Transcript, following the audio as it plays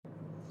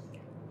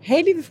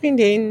Hey lieve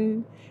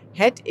vriendin,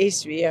 het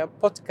is weer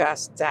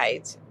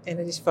podcasttijd. En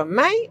het is van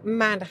mij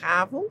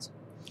maandagavond.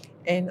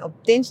 En op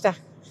dinsdag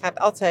gaat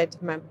altijd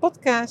mijn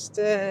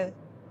podcast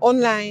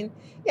online.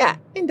 Ja,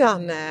 en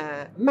dan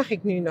mag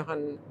ik nu nog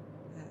een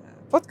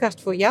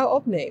podcast voor jou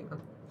opnemen.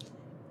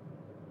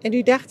 En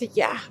nu dacht ik,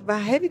 ja,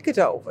 waar heb ik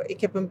het over?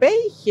 Ik heb een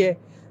beetje,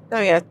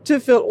 te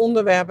veel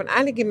onderwerpen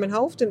eigenlijk in mijn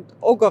hoofd. En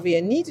ook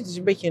alweer niet. Het is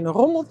een beetje een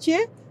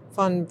rommeltje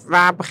van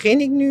waar begin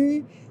ik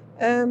nu?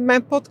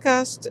 Mijn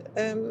podcast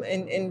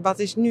en wat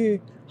is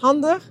nu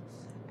handig.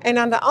 En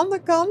aan de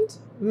andere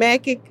kant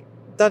merk ik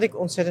dat ik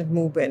ontzettend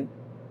moe ben.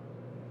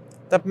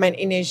 Dat mijn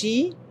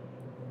energie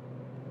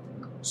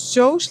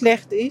zo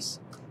slecht is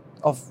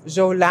of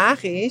zo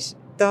laag is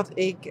dat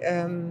ik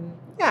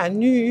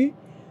nu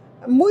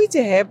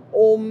moeite heb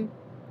om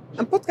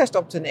een podcast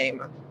op te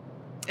nemen.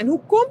 En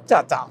hoe komt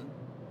dat dan?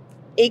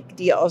 Ik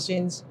die al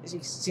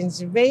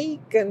sinds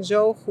weken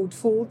zo goed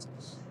voelt.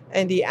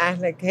 En die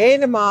eigenlijk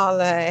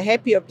helemaal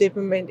happy op dit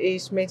moment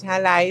is met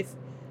haar lijf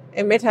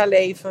en met haar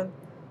leven.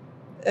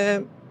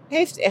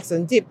 Heeft echt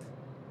een dip.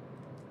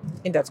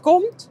 En dat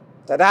komt,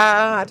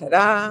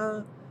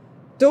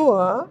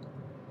 door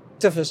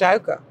te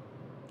verzuiken.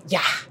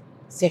 Ja,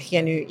 zeg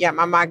je nu. Ja,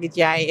 maar Margit,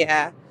 jij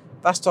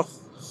was toch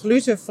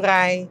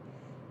glutenvrij,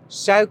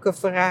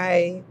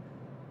 suikervrij,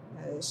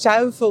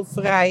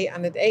 zuivelvrij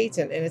aan het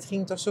eten. En het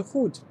ging toch zo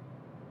goed?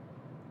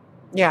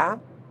 Ja,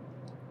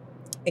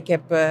 ik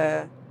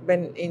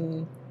ben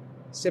in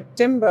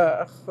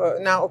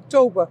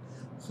oktober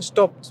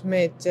gestopt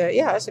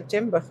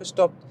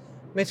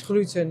met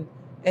gluten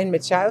en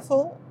met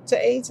zuivel te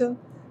eten.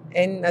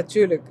 En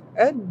natuurlijk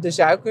de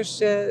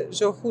suikers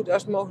zo goed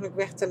als mogelijk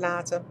weg te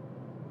laten.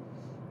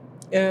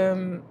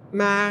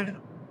 Maar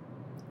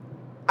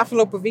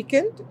afgelopen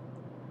weekend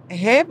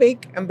heb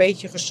ik een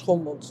beetje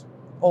geschommeld.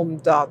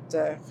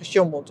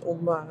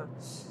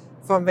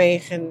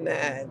 Vanwege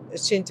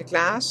het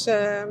Sinterklaas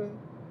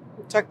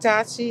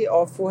tractatie,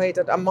 of hoe heet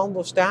dat,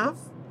 amandelstaaf.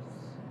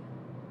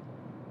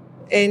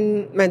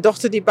 En mijn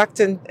dochter die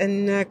bakte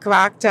een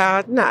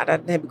kwaaktaart. Nou, daar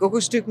heb ik ook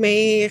een stuk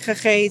mee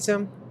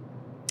gegeten.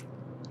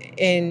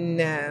 En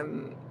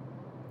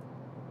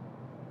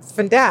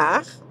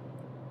vandaag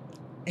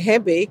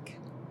heb ik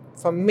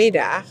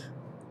vanmiddag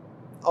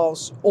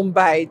als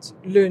ontbijt,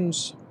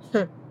 lunch,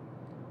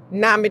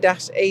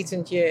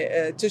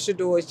 namiddagsetentje,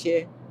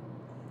 tussendoortje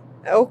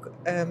ook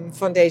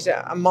van deze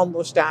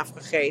amandelstaaf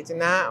gegeten.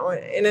 Nou,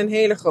 in een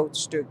hele grote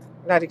stuk,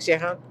 laat ik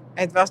zeggen.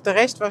 De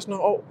rest was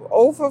nog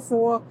over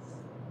voor.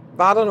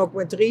 We hadden ook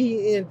met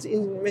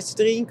z'n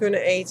drieën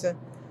kunnen eten.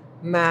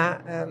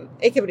 Maar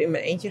ik heb het in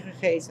mijn eentje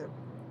gegeten.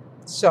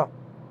 Zo,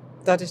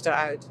 dat is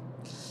eruit.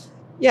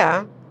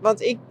 Ja,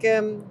 want ik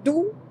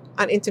doe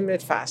aan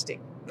intermittent fasting.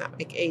 Nou,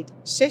 ik eet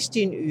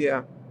 16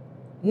 uur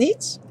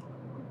niets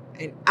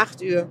en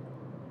 8 uur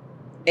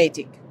eet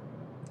ik.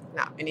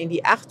 Nou, en in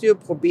die 8 uur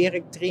probeer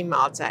ik 3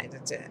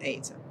 maaltijden te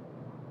eten.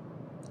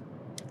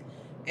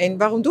 En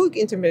waarom doe ik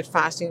intermittent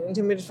fasting?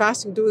 Intermittent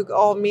fasting doe ik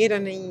al meer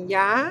dan een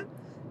jaar.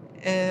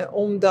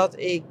 Omdat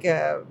ik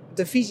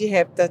de visie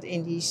heb dat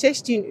in die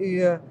 16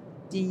 uur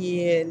die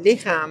je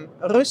lichaam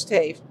rust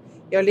heeft,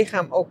 jouw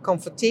lichaam ook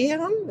kan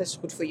verteren. Dat is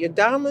goed voor je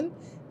darmen.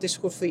 Het is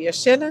goed voor je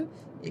cellen.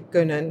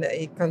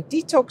 Je kan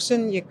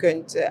detoxen. Je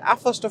kunt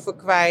afvalstoffen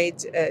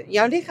kwijt.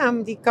 Jouw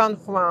lichaam die kan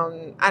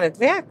gewoon aan het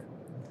werk.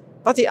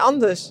 Wat hij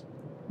anders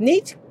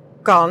niet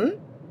kan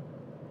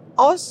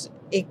als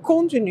ik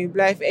continu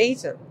blijf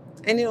eten.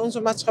 En in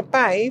onze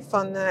maatschappij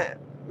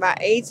waar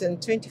eten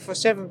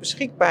 24/7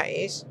 beschikbaar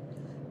is,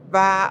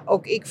 waar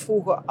ook ik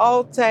vroeger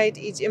altijd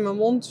iets in mijn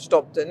mond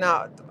stopte.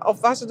 Nou, of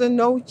was het een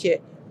nootje.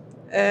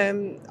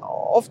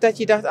 Of dat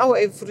je dacht,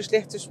 even voor de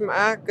slechte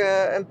smaak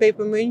een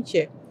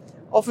pepermuntje.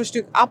 Of een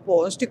stuk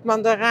appel, een stuk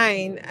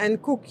mandarijn, een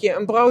koekje,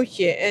 een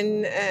broodje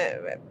en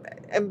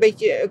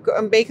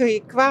een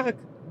bekerje kwark.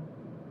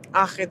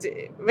 Ach,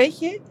 weet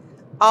je,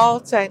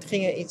 altijd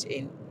ging er iets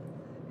in.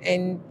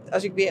 En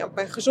als ik weer op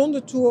een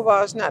gezonde tour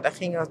was, dan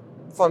ging er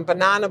van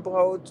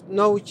bananenbrood,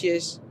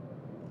 nootjes,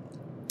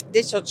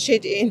 dit soort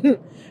shit in.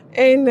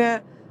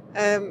 En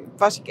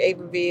was ik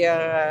even weer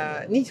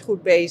niet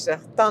goed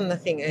bezig, dan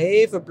gingen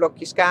heel veel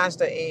blokjes kaas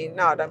erin.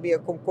 Nou, dan weer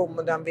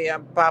komkommer, dan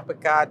weer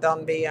paprika,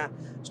 dan weer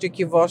een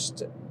stukje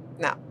worst.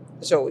 Nou,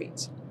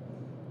 zoiets.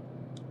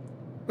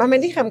 Maar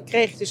mijn lichaam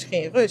kreeg dus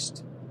geen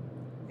rust.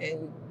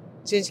 En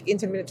sinds ik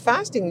intermittent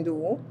fasting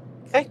doe,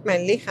 krijgt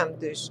mijn lichaam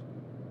dus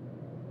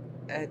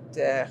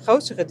het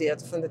grootste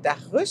gedeelte van de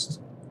dag rust.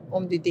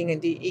 Om die dingen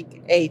die ik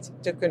eet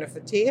te kunnen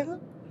verteren.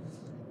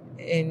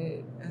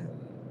 En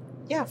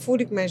voel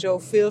ik mij zo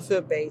veel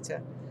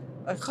beter.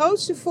 Het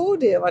grootste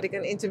voordeel wat ik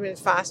aan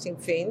intermittent fasting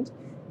vind,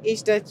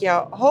 is dat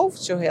jouw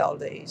hoofd zo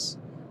helder is.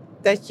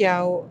 Dat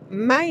jouw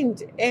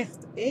mind echt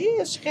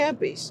heel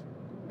scherp is.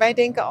 Wij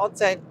denken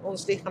altijd,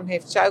 ons lichaam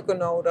heeft suiker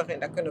nodig en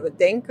dan kunnen we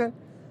denken.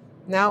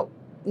 Nou,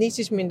 niets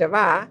is minder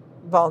waar,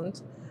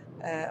 want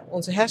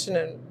onze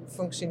hersenen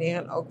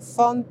functioneren ook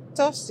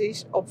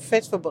fantastisch op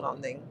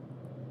vetverbranding.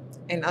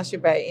 En als je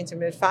bij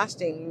intermittent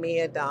fasting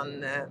meer dan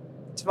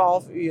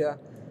 12 uur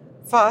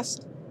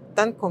vast,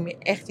 dan kom je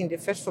echt in de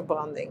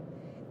vetverbranding.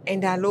 En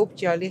daar loopt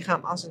jouw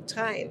lichaam als een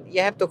trein.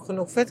 Je hebt ook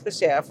genoeg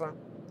vetreserve.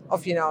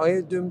 Of je nou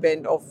heel dun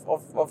bent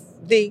of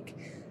dik.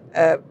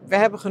 We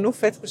hebben genoeg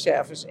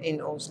vetreserves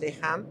in ons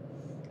lichaam.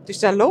 Dus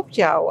daar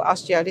loopt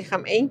als jouw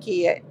lichaam 1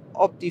 keer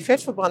op die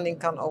vetverbranding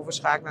kan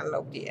overschakelen, dan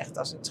loopt die echt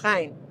als een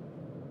trein.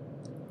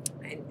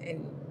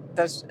 En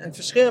dat is een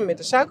verschil met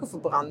de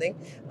suikerverbranding,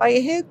 waar je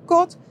heel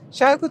kort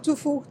suiker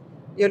toevoegt.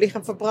 Je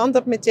lichaam verbrandt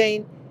dat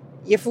meteen.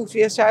 Je voegt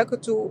weer suiker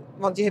toe,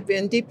 want je hebt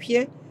weer een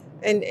dipje.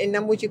 En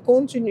dan moet je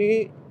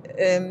continu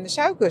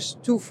suikers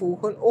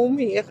toevoegen om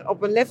weer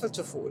op een level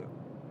te voelen.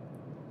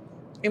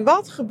 En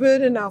wat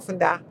gebeurde nou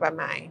vandaag bij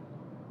mij?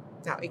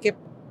 Nou, ik heb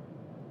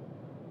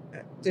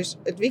dus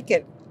het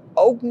weekend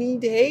ook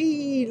niet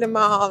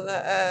helemaal,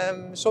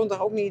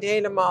 zondag ook niet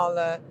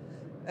helemaal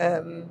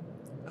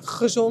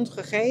gezond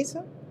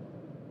gegeten.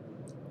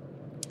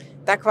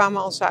 Daar kwam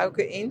al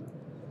suiker in.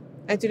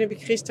 En toen heb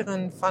ik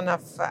gisteren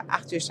vanaf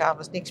 8 uur 's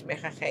avonds niks meer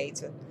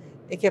gegeten.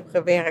 Ik heb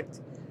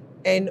gewerkt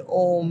en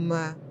om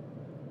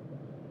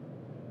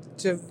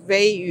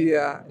 2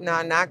 uur,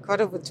 na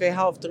 2:15,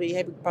 2:30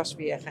 heb ik pas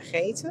weer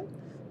gegeten.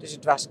 Dus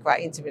het was qua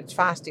intermittent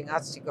fasting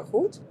hartstikke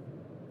goed.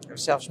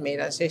 Zelfs meer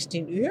dan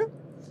 16 uur.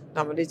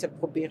 Nou, maar dit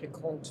probeer ik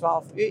rond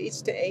 12 uur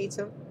iets te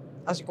eten.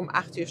 Als ik om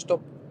 8 uur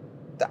stop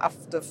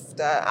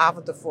de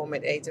avond ervoor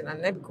met eten, dan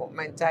heb ik op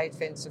mijn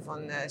tijdvenster van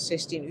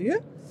 16 uur.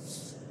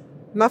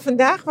 Maar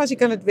vandaag was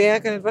ik aan het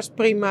werken en het was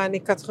prima en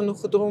ik had genoeg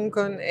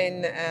gedronken.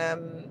 En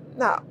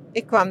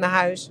ik kwam naar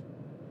huis.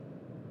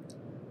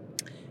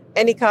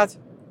 En ik had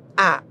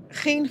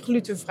geen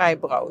glutenvrij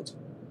brood.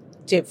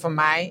 Tip van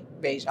mij,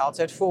 wees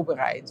altijd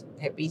voorbereid.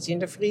 Heb iets in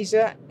de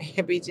vriezer,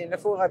 heb iets in de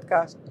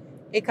voorraadkast.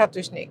 Ik had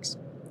dus niks.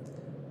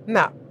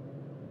 Nou,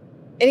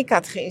 en ik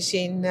had geen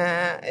zin,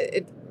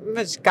 het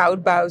was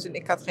koud buiten.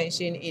 Ik had geen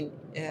zin in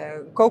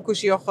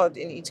kokosyoghurt,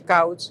 in iets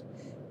kouds.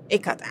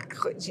 Ik had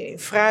eigenlijk geen zin in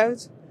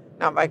fruit.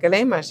 Nou, waar ik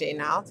alleen maar zin in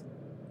had,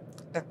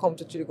 dat komt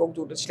natuurlijk ook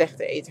door het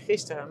slechte eten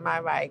gisteren.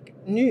 Maar waar ik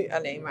nu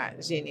alleen maar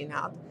zin in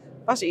had,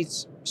 was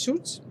iets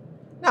zoets.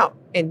 Nou,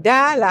 en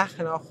daar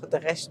lagen nog de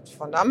rest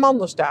van de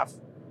amandelstaaf.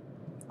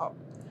 Oh.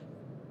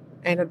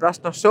 En het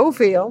was nog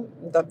zoveel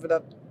dat we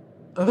dat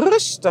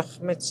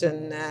rustig met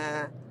z'n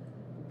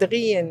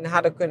 3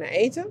 hadden kunnen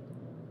eten.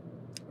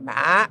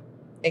 Maar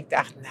ik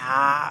dacht,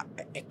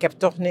 ik heb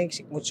toch niks.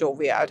 Ik moet zo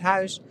weer uit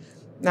huis.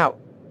 Nou,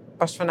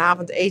 pas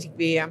vanavond eet ik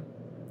weer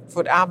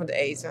voor het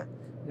avondeten.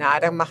 Nou,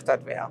 dan mag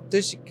dat wel.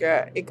 Dus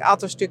ik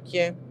at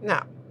een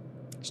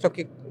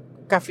slokje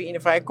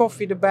cafeïnevrije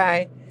koffie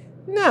erbij.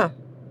 Nou,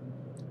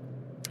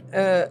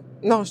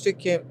 nog een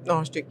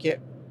stukje.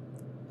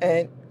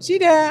 En zie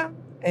daar,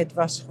 het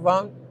was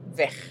gewoon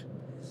weg.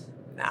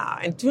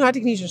 Nou, en toen had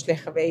ik niet zo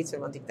slecht geweten,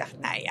 want ik dacht,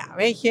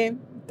 weet je,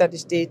 dat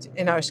is dit.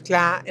 En nou is het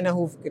klaar en dan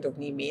hoef ik het ook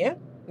niet meer.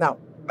 Nou,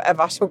 er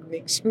was ook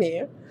niks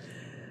meer.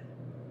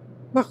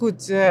 Maar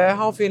goed,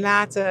 half uur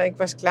later, ik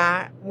was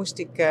klaar, moest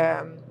ik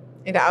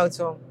in de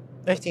auto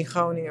richting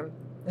Groningen.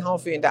 Een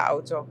half uur in de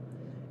auto.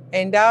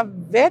 En daar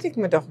werd ik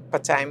me toch een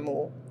partij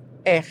moe.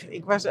 Echt,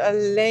 ik was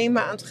alleen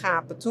maar aan het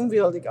gapen. Toen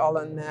wilde ik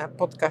al een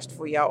podcast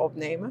voor jou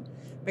opnemen.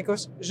 Maar ik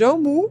was zo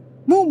moe.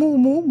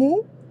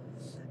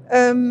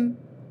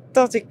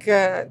 Dat ik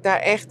daar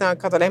echt,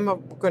 ik had alleen maar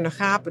kunnen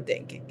gapen,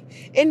 denk ik.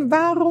 En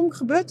waarom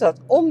gebeurt dat?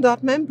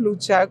 Omdat mijn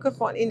bloedsuiker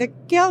gewoon in de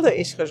kelder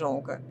is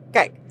gezonken.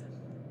 Kijk,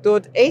 door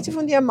het eten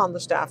van die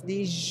amandelstaaf,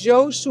 die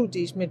zo zoet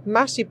is met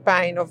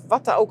marsepein of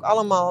wat er ook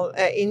allemaal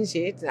in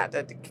zit. Nou,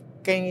 dat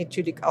ken je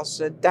natuurlijk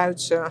als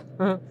Duitser.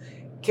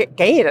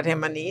 Ken je dat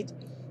helemaal niet.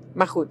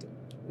 Maar goed,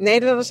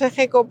 Nederlanders zijn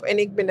gek op en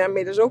ik ben daar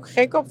inmiddels ook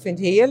gek op. Vind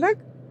het heerlijk.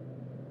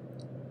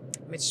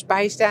 Met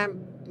spijs daar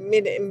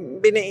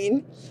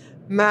binnenin.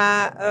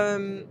 Maar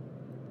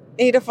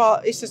in ieder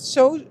geval is het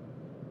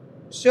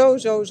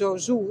zo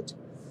zoet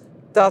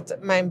dat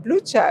mijn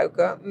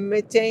bloedsuiker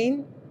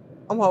meteen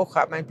omhoog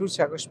gaat. Mijn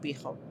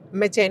bloedsuikerspiegel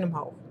meteen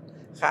omhoog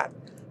gaat.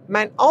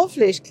 Mijn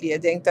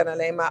alvleesklier denkt dan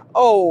alleen maar,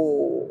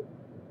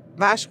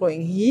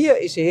 waarschuwing,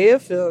 hier is heel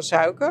veel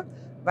suiker.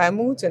 Wij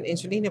moeten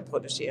insuline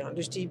produceren.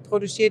 Dus die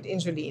produceert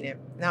insuline.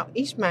 Nou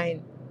is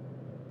mijn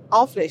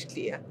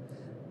alvleesklier,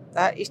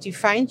 daar is die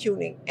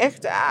fine-tuning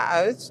echt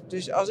uit.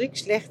 Dus als ik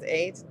slecht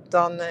eet,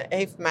 dan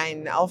heeft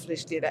mijn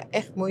alvleesklier daar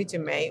echt moeite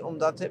mee om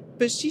dat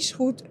precies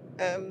goed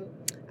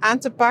aan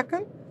te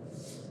pakken.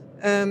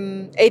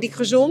 Eet ik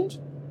gezond?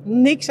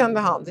 Niks aan de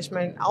hand. Dus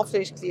mijn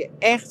alvleesklier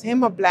echt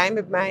helemaal blij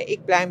met mij.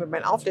 Ik blij met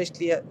mijn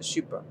alvleesklier,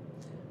 super.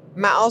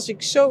 Maar als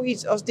ik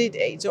zoiets als dit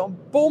eet, zo'n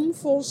bom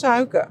vol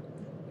suiker,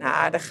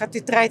 nou, dan gaat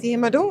die draait hij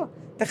helemaal door.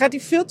 Dan gaat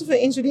hij veel te veel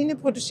insuline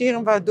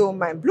produceren, waardoor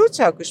mijn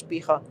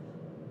bloedsuikerspiegel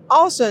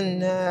als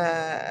een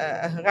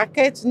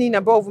raket niet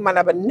naar boven, maar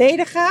naar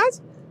beneden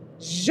gaat.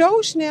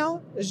 Zo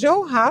snel,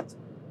 zo hard,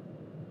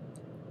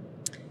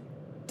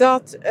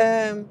 dat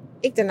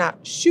ik daarna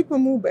super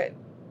moe ben.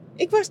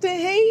 Ik was de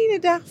hele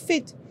dag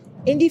fit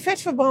in die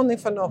vetverbranding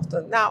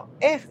vanochtend. Nou,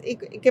 echt,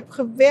 ik heb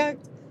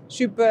gewerkt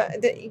super.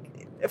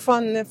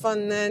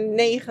 Van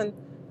 9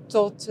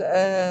 tot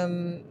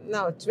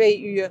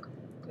 2 uur.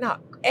 Nou,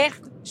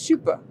 echt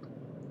super.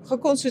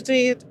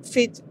 geconcentreerd,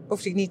 fit,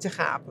 hoefde ik niet te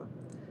gapen.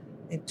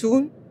 En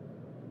toen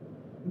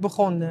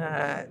begon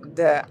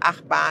de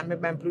achtbaan met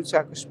mijn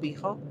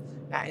bloedsuikerspiegel.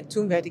 Ja, en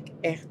toen werd ik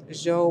echt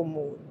zo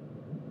moe.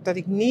 Dat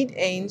ik niet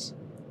eens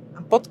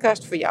een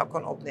podcast voor jou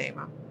kon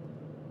opnemen.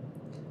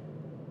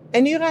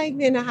 En nu rijd ik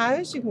weer naar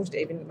huis. Ik moest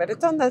even bij de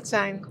tandarts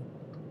zijn.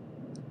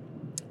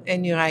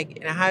 En nu rijd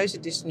ik naar huis.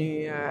 Het is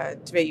nu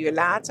 2 uur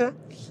later.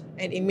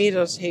 En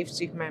inmiddels heeft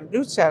zich mijn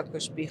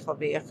bloedsuikerspiegel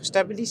weer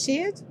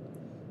gestabiliseerd.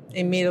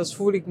 Inmiddels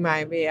voel ik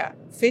mij weer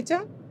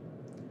fitter.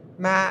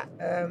 Maar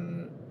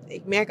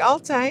ik merk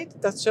altijd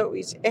dat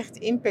zoiets echt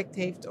impact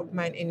heeft op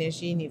mijn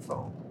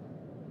energieniveau.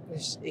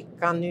 Dus ik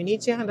kan nu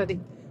niet zeggen dat ik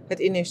het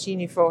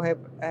energieniveau heb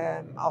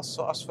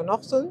zoals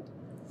vanochtend.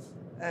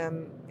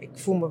 Ik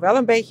voel me wel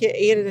een beetje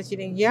eerder dat je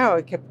denkt, ja,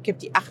 ik heb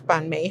die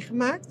achtbaan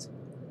meegemaakt.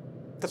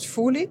 Dat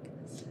voel ik.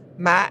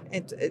 Maar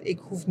ik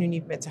hoef nu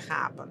niet meer te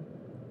gapen.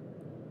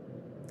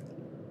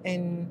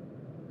 En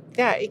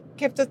ja, ik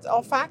heb dat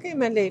al vaker in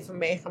mijn leven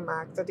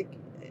meegemaakt. Dat ik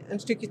een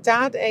stukje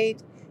taart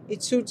eet,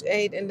 iets zoets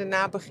eet en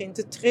daarna begin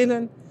te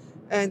trillen.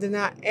 En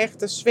daarna echt,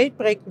 de zweet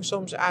breekt me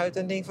soms uit.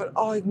 En denk van,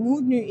 oh, ik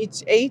moet nu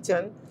iets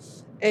eten.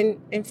 En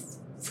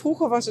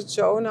vroeger was het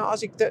zo, nou,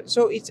 als ik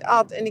zoiets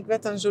at en ik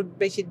werd dan zo'n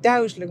beetje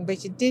duizelig, een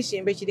beetje dizzy,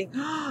 een beetje denk,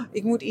 oh,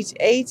 ik moet iets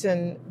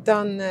eten.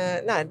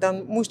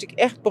 Dan moest ik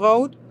echt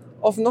brood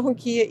of nog een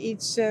keer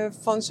iets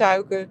van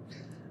suiker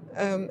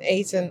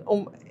eten.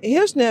 Om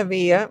heel snel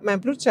weer mijn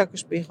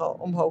bloedsuikerspiegel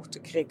omhoog te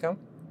krikken.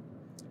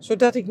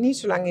 Zodat ik niet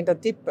zo lang in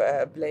dat dip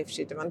bleef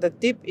zitten. Want dat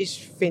dip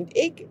is, vind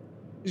ik,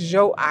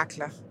 zo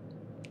akelig.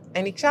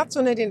 En ik zat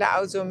zo net in de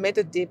auto met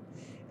het dip.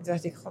 En toen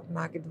dacht ik, god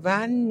maak het,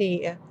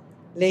 wanneer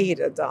leeg je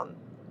dat dan?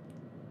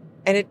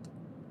 En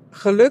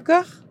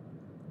gelukkig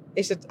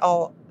is het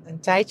al een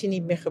tijdje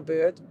niet meer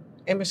gebeurd.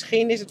 En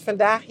misschien is het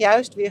vandaag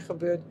juist weer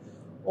gebeurd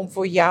om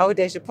voor jou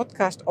deze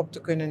podcast op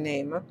te kunnen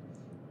nemen.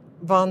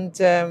 Want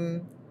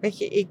weet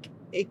je,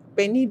 ik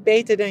ben niet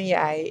beter dan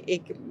jij.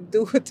 Ik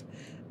doe het.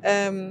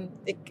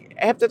 Ik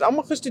heb het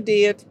allemaal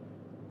gestudeerd.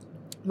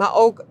 Maar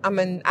ook aan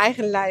mijn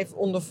eigen lijf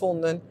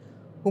ondervonden.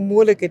 Hoe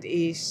moeilijk het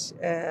is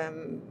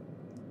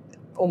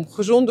om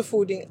gezonde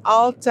voeding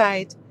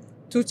altijd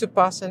toe te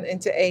passen en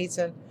te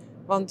eten.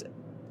 Want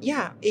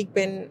ja, ik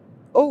ben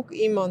ook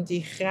iemand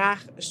die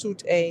graag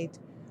zoet eet.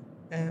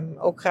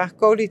 Ook graag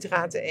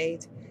koolhydraten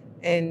eet.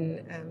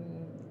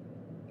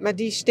 Maar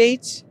die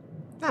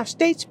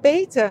steeds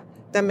beter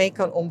daarmee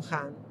kan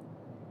omgaan.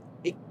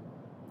 Ik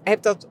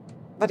heb dat,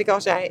 wat ik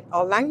al zei,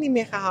 al lang niet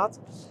meer gehad.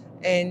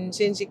 En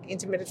sinds ik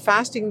intermittent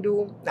fasting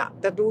doe,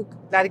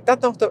 laat ik dat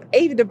nog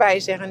even erbij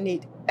zeggen,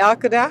 niet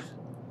elke dag.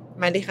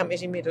 Mijn lichaam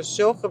is inmiddels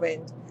zo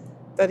gewend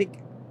dat ik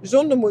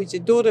zonder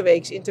moeite door de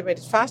week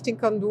intermittent fasting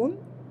kan doen.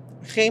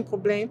 Geen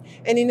probleem.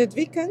 En in het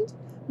weekend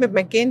met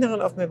mijn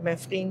kinderen of met mijn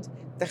vriend,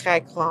 dan ga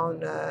ik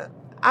gewoon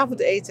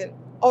avondeten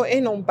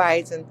en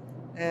ontbijten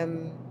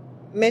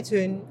met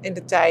hun in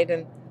de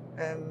tijden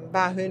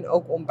waar hun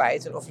ook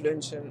ontbijten of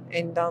lunchen.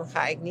 En dan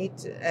ga ik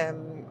niet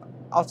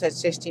altijd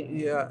 16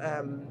 uur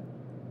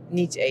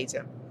niets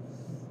eten.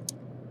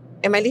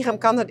 En mijn lichaam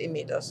kan dat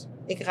inmiddels.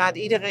 Ik raad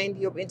iedereen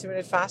die op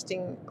intermittent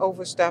fasting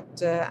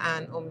overstapt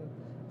aan om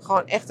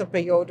gewoon echt een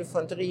periode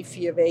van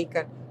 3-4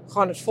 weken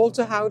gewoon het vol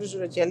te houden,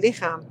 zodat je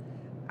lichaam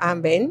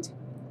aan went.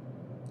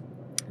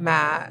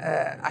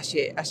 Maar als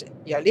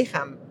jouw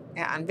lichaam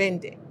eraan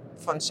went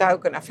van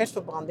suiker naar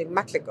vetverbranding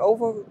makkelijk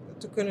over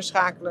te kunnen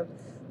schakelen,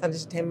 dan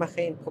is het helemaal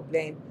geen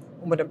probleem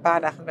om het een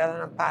paar dagen wel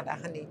en een paar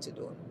dagen niet te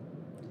doen.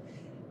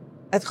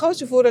 Het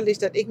grootste voordeel is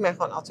dat ik mij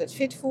gewoon altijd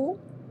fit voel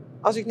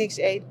als ik niks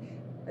eet.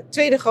 Het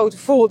tweede grote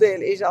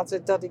voordeel is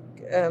altijd dat ik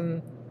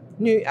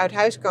nu uit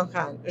huis kan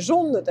gaan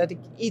zonder dat ik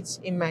iets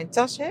in mijn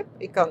tas heb.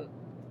 Ik kan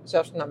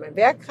zelfs naar mijn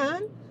werk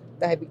gaan.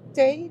 Daar heb ik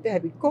thee, daar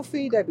heb ik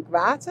koffie, daar heb ik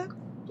water.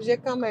 Dus er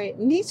kan mij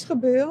niets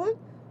gebeuren.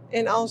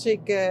 En als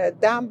ik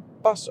daar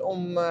pas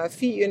om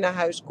 4 uur naar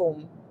huis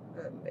kom.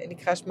 En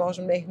ik ga 's morgens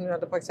om 9 uur naar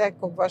de praktijk.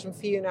 Kom pas om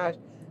 4 uur naar huis.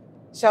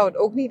 Zou het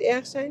ook niet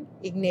erg zijn.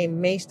 Ik neem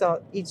meestal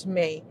iets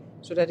mee.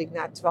 Zodat ik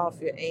na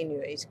 12 uur, 1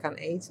 uur iets kan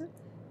eten.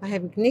 Maar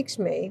heb ik niks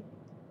mee,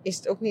 is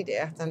het ook niet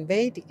erg. Dan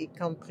weet ik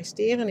kan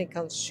presteren. Ik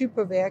kan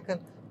super werken.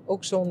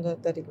 Ook zonder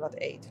dat ik wat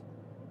eet.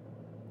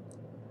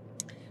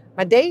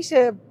 Maar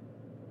deze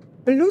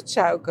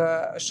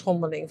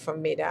bloedsuikerschommeling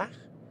vanmiddag,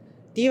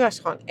 die was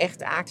gewoon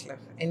echt akelig.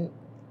 En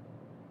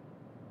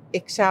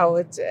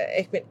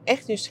ik ben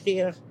echt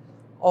nieuwsgierig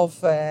of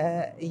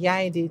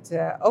jij dit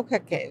ook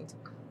herkent.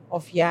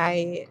 Of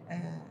jij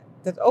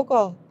dat ook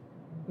al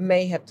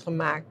mee hebt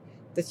gemaakt.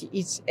 Dat je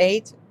iets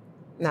eet,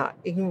 nou,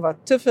 ik noem wat,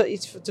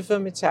 te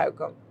veel met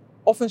suiker.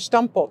 Of een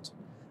stampot.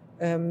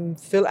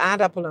 Veel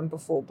aardappelen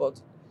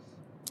bijvoorbeeld.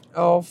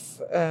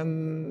 Of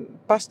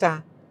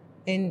pasta.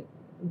 En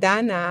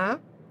daarna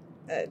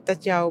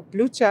dat jouw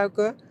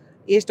bloedsuiker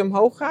eerst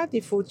omhoog gaat.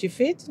 Die voelt je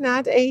fit na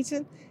het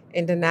eten.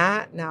 En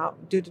daarna,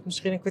 duurt het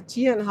misschien een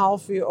kwartier, een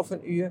half uur of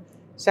een uur.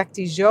 Zakt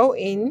die zo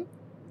in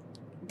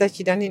dat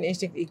je dan ineens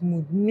denkt, ik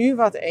moet nu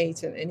wat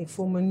eten. En ik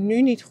voel me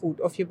nu niet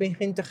goed. Of je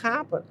begint te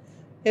gapen.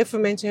 Heel veel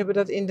mensen hebben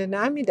dat in de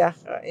namiddag,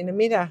 in de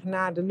middag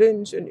na de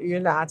lunch, een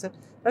uur later,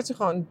 dat ze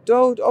gewoon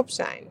doodop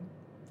zijn.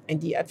 En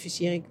die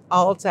adviseer ik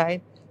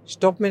altijd.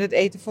 Stop met het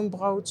eten van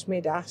brood 's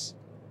middags.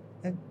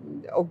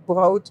 Ook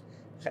brood.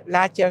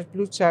 Laat je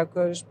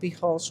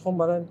bloedsuikerspiegel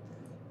schommelen.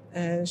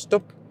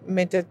 Stop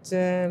met het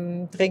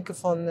drinken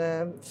van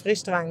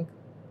frisdrank.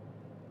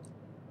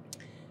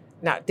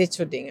 Nou, dit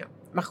soort dingen.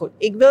 Maar goed,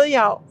 ik wil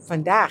jou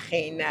vandaag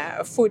geen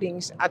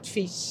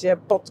voedingsadvies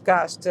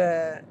podcast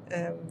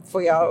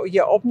voor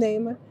je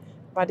opnemen.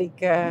 Wat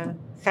ik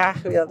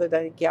graag wilde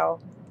dat ik jou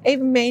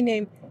even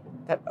meeneem.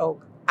 Dat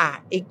ook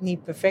A, ik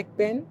niet perfect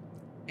ben.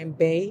 En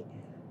B,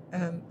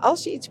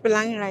 als je iets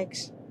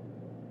belangrijks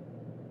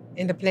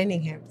in de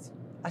planning hebt.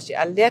 Als je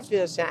alert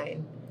wil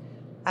zijn.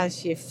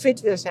 Als je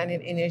fit wil zijn en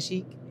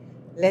energiek.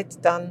 Let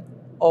dan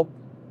op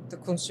de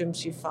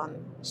consumptie van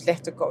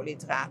slechte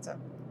koolhydraten.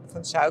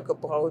 Van suiker,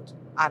 brood,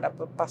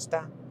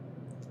 aardappelpasta.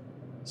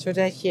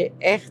 Zodat je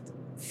echt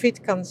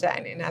fit kan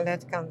zijn en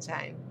alert kan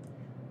zijn.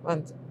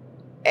 Want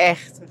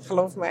echt,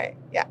 geloof mij,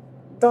 ja,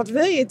 dat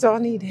wil je toch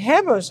niet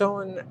hebben.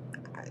 Zo'n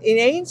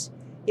ineens,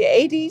 je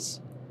eet iets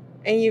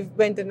en je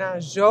bent daarna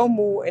zo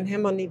moe en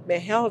helemaal niet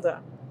meer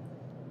helder.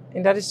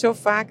 En dat is zo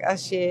vaak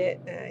als je,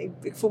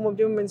 ik voel me op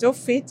dit moment zo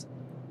fit,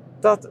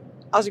 dat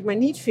als ik me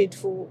niet fit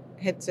voel,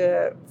 het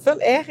veel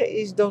erger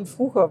is dan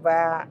vroeger,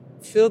 waar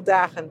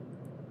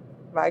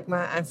ik me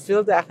aan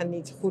veel dagen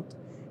niet goed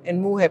en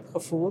moe heb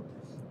gevoeld.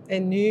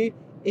 En nu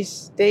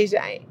is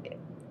deze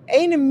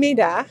ene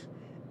middag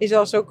is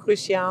al zo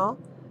cruciaal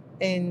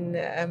en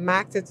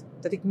maakt het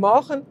dat ik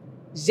morgen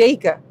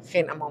zeker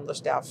geen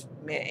amandelstaf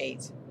meer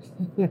eet.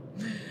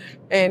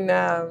 En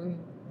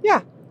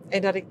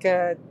en dat ik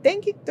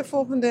denk ik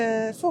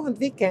volgend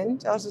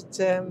weekend, als het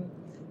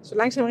zo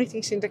langzaam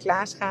richting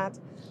Sinterklaas gaat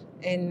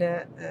en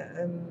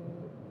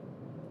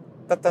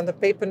dat dan de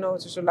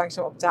pepernoten zo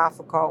langzaam op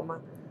tafel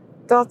komen,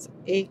 dat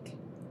ik,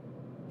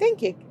 denk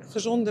ik,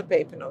 gezonde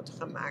pepernoten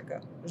ga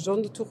maken.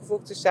 Zonder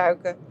toegevoegde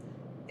suiker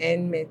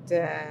en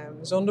met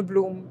zonder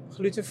bloem,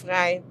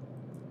 glutenvrij,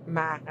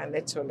 maar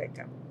net zo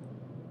lekker.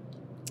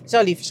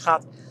 Zo, lieve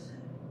schat.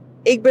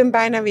 Ik ben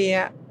bijna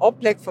weer op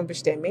plek van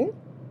bestemming.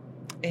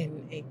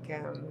 En ik,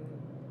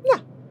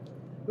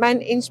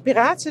 mijn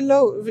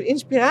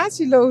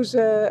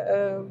inspiratieloze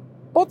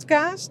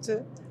podcast.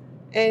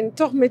 En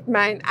toch met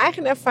mijn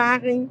eigen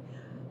ervaring.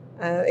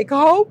 Ik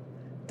hoop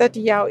dat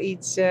die jou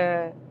iets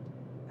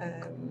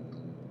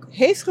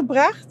heeft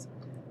gebracht.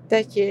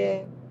 Dat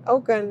je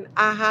ook een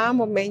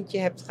aha-momentje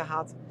hebt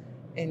gehad.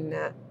 En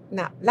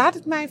laat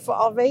het mij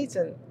vooral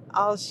weten.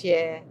 Als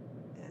je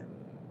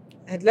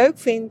het leuk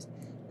vindt,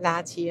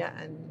 laat je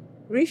een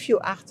review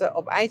achter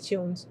op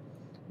iTunes.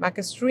 Maak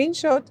een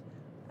screenshot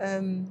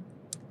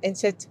en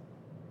zet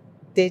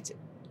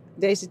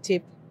deze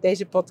tip,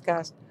 deze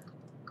podcast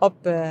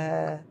op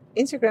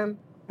Instagram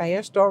bij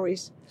je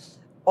stories.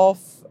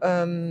 Of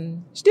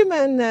stuur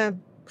me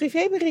een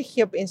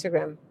privéberichtje op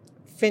Instagram.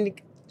 Vind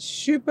ik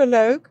super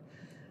leuk.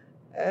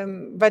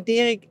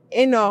 Waardeer ik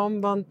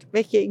enorm. Want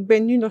weet je, ik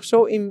ben nu nog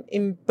zo in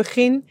het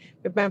begin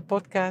met mijn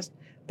podcast.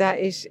 Daar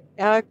is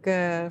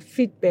elke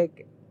feedback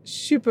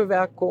super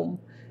welkom.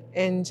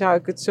 En zou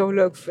ik het zo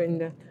leuk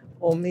vinden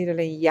om niet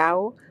alleen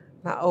jou,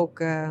 maar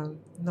ook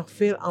nog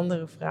veel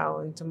andere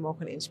vrouwen te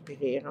mogen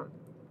inspireren.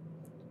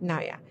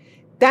 Nou ja,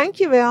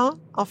 dankjewel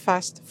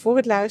alvast voor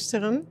het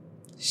luisteren.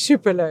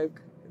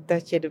 Superleuk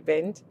dat je er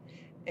bent.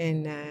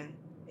 En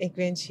ik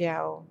wens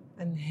jou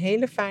een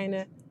hele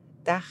fijne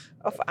dag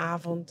of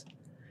avond.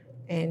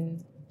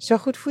 En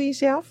zorg goed voor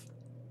jezelf.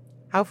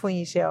 Hou van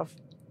jezelf.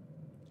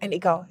 En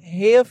ik hou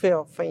heel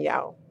veel van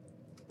jou.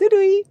 Doei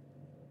doei!